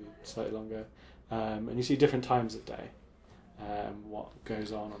or maybe slightly longer. And you see different times of day. What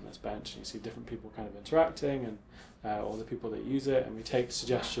goes on this bench. You see different people kind of interacting, and all the people that use it, and we take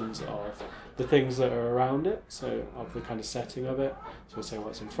suggestions of the things that are around it, so of the kind of setting of it. So we say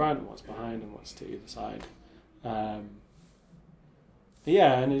what's in front and what's behind and what's to either side.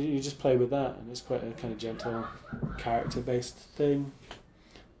 Yeah, and you just play with that, and it's quite a kind of gentle character-based thing,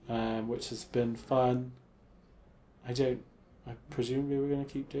 which has been fun. I presume we were going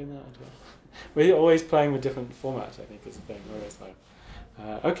to keep doing that. I don't know. We're always playing with different formats, I think, is the thing. We're always like,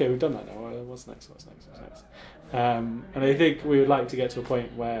 okay, we've done that now. What's next? And I think we would like to get to a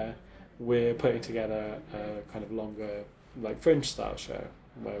point where we're putting together a kind of longer, like Fringe style show,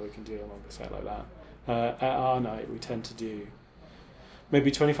 where we can do a longer set like that. At our night, we tend to do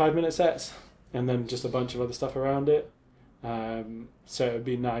maybe 25-minute sets, and then just a bunch of other stuff around it. So it would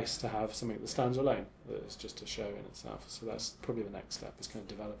be nice to have something that stands alone, that is just a show in itself. So that's probably the next step, is kind of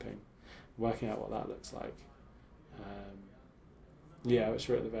developing, working out what that looks like. Which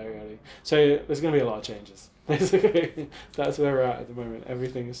we're at the very early. So there's going to be a lot of changes. Basically, that's where we're at the moment.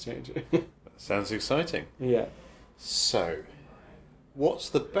 Everything is changing. Sounds exciting. Yeah. So, what's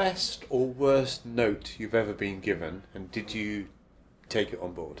the best or worst note you've ever been given, and did you take it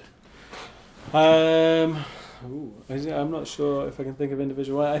on board? I'm not sure if I can think of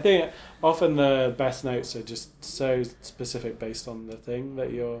individual one. I think often the best notes are just so specific based on the thing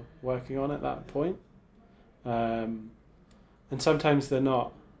that you're working on at that point. And sometimes they're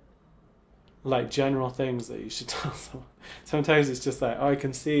not like general things that you should tell someone. Sometimes it's just like, I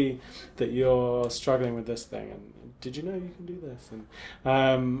can see that you're struggling with this thing, and did you know you can do this? And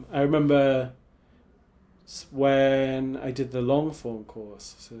I remember when I did the long form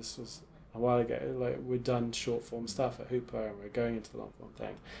course, so this was a while ago, like we'd done short form stuff at Hooper, and we're going into the long form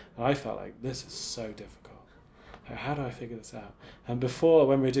thing, and I felt like this is so difficult. Like, how do I figure this out? And before,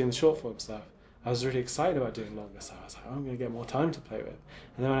 when we were doing the short form stuff, I was really excited about doing longer stuff. I was like, oh, I'm going to get more time to play with.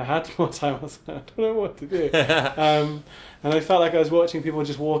 And then when I had more time, I was like, I don't know what to do. And I felt like I was watching people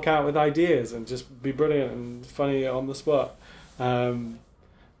just walk out with ideas and just be brilliant and funny on the spot. And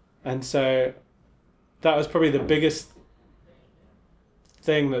so that was probably the biggest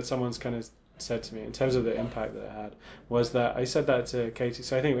thing that someone's kind of said to me in terms of the impact that it had, was that I said that to Katie.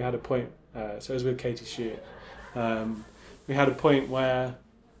 So I think we had a point, so it was with Katie Shute. We had a point where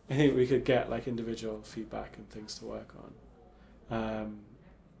I think we could get like individual feedback and things to work on.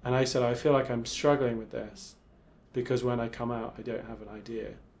 And I said, I feel like I'm struggling with this because when I come out, I don't have an idea.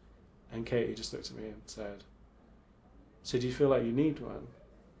 And Katie just looked at me and said, so do you feel like you need one?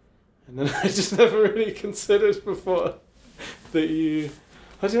 And then I just never really considered before that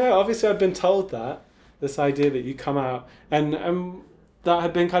I don't know, obviously I'd been told that, this idea that you come out, and that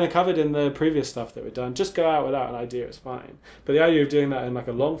had been kind of covered in the previous stuff that we'd done. Just go out without an idea, it's fine. But the idea of doing that in like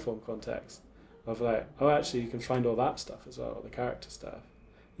a long form context, of like, oh, actually you can find all that stuff as well, the character stuff.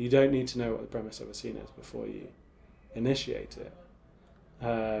 You don't need to know what the premise of a scene is before you initiate it.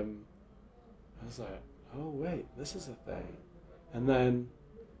 I was like, oh wait, this is a thing. And then,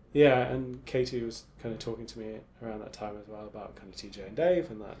 yeah, and Katie was kind of talking to me around that time as well about kind of TJ and Dave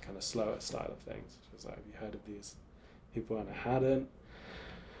and that kind of slower style of things. She was like, have you heard of these people? And I hadn't.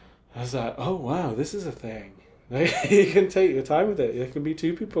 I was like, oh wow, this is a thing. Like, you can take your time with it. There can be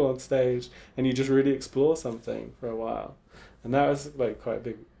two people on stage and you just really explore something for a while. And that was like quite a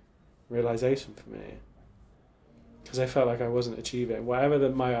big realization for me. Because I felt like I wasn't achieving whatever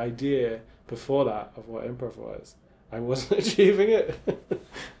my idea before that of what improv was. I wasn't achieving it.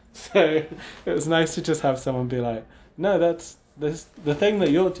 So it was nice to just have someone be like, no, the thing that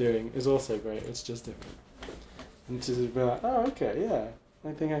you're doing is also great, it's just different. And to be like, oh, okay, yeah,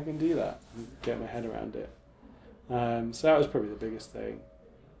 I think I can do that and get my head around it. So that was probably the biggest thing.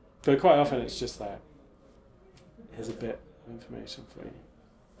 But quite often it's just like, here's a bit of information for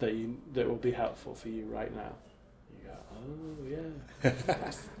you that will be helpful for you right now. You go, oh yeah,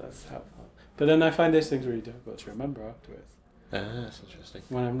 that's helpful. But then I find those things really difficult to remember afterwards. That's interesting.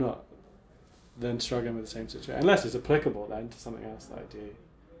 When I'm not then struggling with the same situation, unless it's applicable then to something else that I do.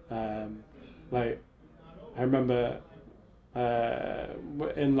 Like I remember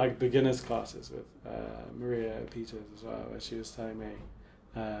in like beginners classes with Maria Peters as well, where she was telling me,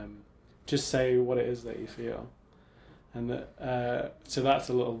 just say what it is that you feel. And so that's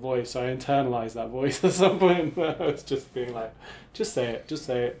a little voice. So I internalized that voice at some point where I was just being like, just say it, just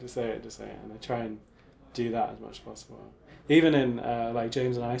say it, just say it, just say it. And I try and do that as much as possible. Even in like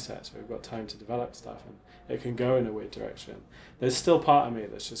James and I sets, where we've got time to develop stuff and it can go in a weird direction, there's still part of me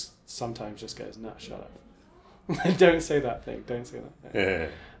that's just sometimes just goes, nah, shut up. Don't say that thing, don't say that thing.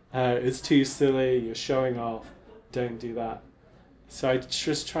 Yeah. It's too silly, you're showing off, don't do that. So I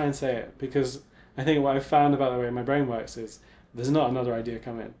just try and say it, because I think what I found about the way my brain works is there's not another idea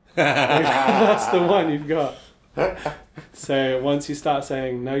coming. That's the one you've got. So once you start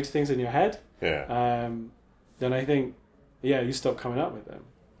saying no to things in your head, then I think, yeah, you stop coming up with them.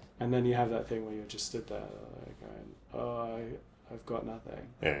 And then you have that thing where you're just stood there like going, oh, I've got nothing.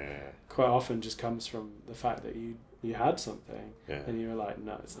 Quite often just comes from the fact that you had something and you were like,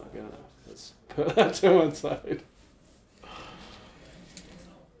 no, it's not good enough. Let's put that to one side.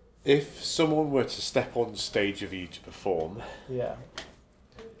 If someone were to step on stage of you to perform,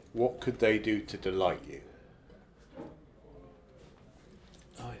 what could they do to delight you?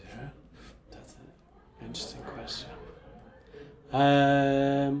 Oh yeah, that's an interesting question.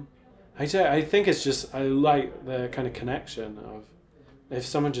 I think it's just, I like the kind of connection of, if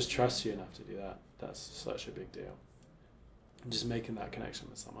someone just trusts you enough to do that, that's such a big deal. Just making that connection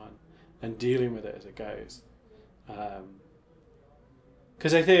with someone and dealing with it as it goes.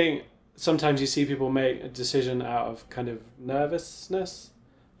 Because I think sometimes you see people make a decision out of kind of nervousness,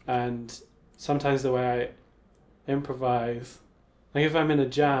 and sometimes the way I improvise, like if I'm in a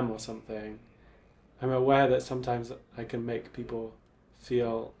jam or something, I'm aware that sometimes I can make people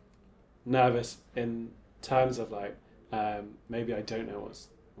feel nervous in terms of like, maybe I don't know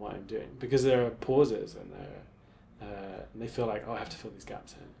what I'm doing, because there are pauses and they feel like, oh, I have to fill these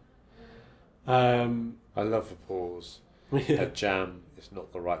gaps in. I love a pause. A jam is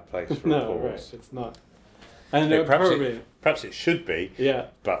not the right place for a no, pause. Right, it's not. And perhaps it should be, yeah,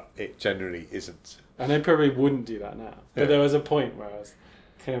 but it generally isn't. And I probably wouldn't do that now. But there was a point where I was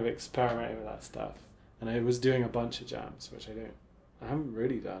kind of experimenting with that stuff, and I was doing a bunch of jams, which I haven't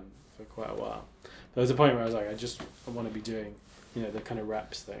really done for quite a while. There was a point where I was like, I want to be doing, the kind of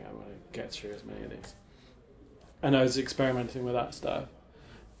reps thing. I want to get through as many of these. And I was experimenting with that stuff,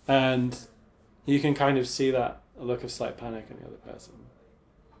 and you can kind of see that a look of slight panic in the other person.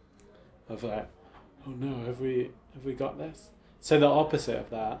 of like, oh no, have we got this? So the opposite of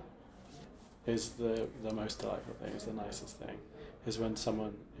that is the most delightful thing, is the nicest thing, is when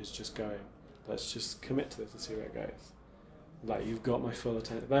someone is just going, let's just commit to this and see where it goes. Like, you've got my full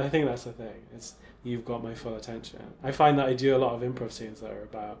attention. But I think that's the thing. It's, you've got my full attention. I find that I do a lot of improv scenes that are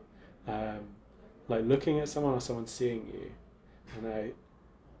about like looking at someone or someone seeing you. And I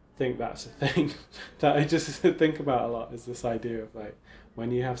think that's a thing that I just think about a lot, is this idea of like, when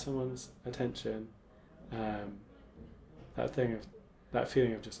you have someone's attention, that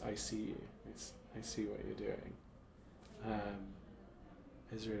feeling of just, I see you. I see what you're doing.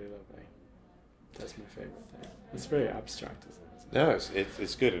 Is really lovely. That's my favourite thing. It's very abstract, isn't it? No,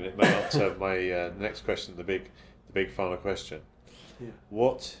 it's good, and it may answer my next question, the big final question. Yeah.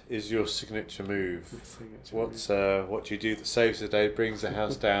 What is your signature move? What do you do that saves the day, brings the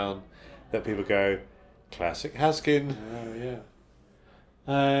house down, that people go, classic Haskin? Oh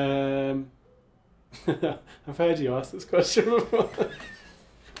yeah. I've heard you ask this question before.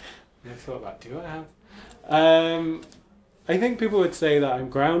 I thought about, do I have? I think people would say that I'm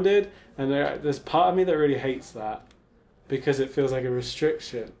grounded, and there's part of me that really hates that because it feels like a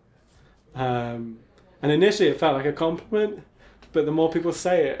restriction. And initially it felt like a compliment, but the more people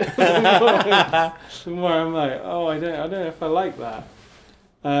say it, the more I'm like, oh, I don't know if I like that.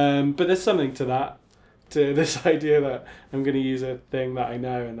 But there's something to that, to this idea that I'm going to use a thing that I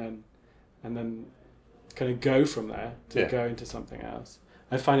know and then kind of go from there to go into something else.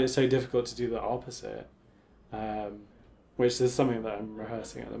 I find it so difficult to do the opposite. Which is something that I'm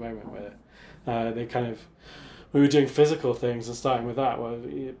rehearsing at the moment, where we were doing physical things and starting with that, where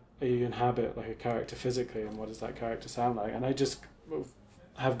you inhabit like a character physically, and what does that character sound like? And I just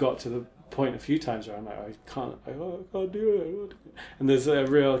have got to the point a few times where I'm like, I can't do it. And there's a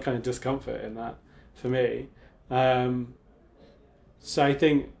real kind of discomfort in that for me. So I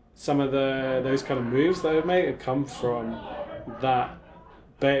think some of those kind of moves that I've made have come from that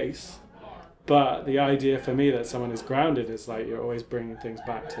base. But the idea for me that someone is grounded is like, you're always bringing things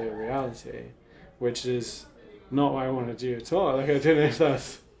back to reality, which is not what I want to do at all. Like, I don't know if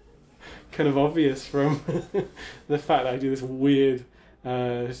that's kind of obvious from the fact that I do this weird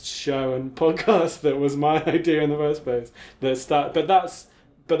show and podcast that was my idea in the first place. But that's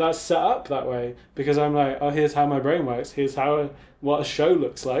set up that way because I'm like, oh, here's how my brain works. Here's what a show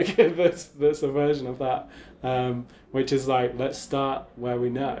looks like. That's a version of that, which is like, let's start where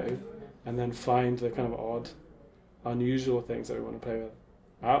we know, and then find the kind of odd, unusual things that we want to play with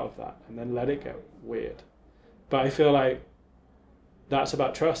out of that, and then let it get weird. But I feel like that's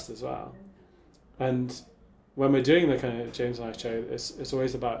about trust as well. And when we're doing the kind of James and I show, it's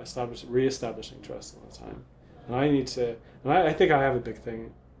always about re-establishing trust all the time. And I think I have a big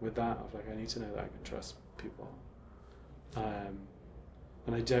thing with that, of like, I need to know that I can trust people.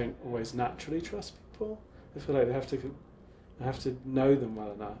 And I don't always naturally trust people. I feel like I have to know them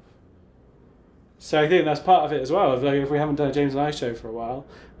well enough. So I think that's part of it as well. Like, if we haven't done a James and I show for a while,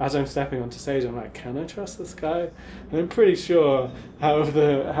 as I'm stepping onto stage, I'm like, can I trust this guy? And I'm pretty sure out of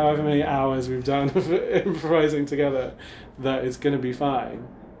the however many hours we've done of improvising together, that it's going to be fine.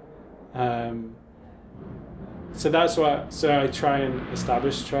 So that's why. So I try and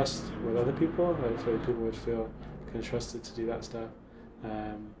establish trust with other people. Hopefully, people would feel kind of trusted to do that stuff.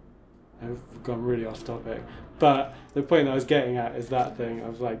 I've gone really off topic, but the point that I was getting at is that thing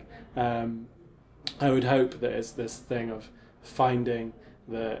of like. I would hope that it's this thing of finding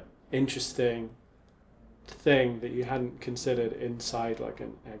the interesting thing that you hadn't considered inside like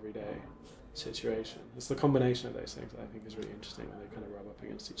an everyday situation. It's the combination of those things that I think is really interesting, when they kind of rub up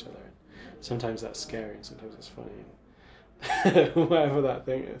against each other. And sometimes that's scary and sometimes it's funny. Whatever that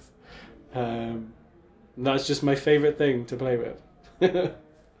thing is. And that's just my favourite thing to play with.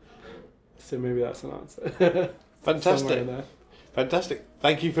 So maybe that's an answer. Fantastic. Fantastic.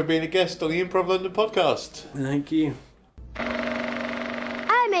 Thank you for being a guest on the Improv London podcast. Thank you.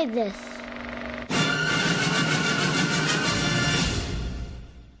 I made this.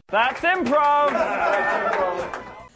 That's improv!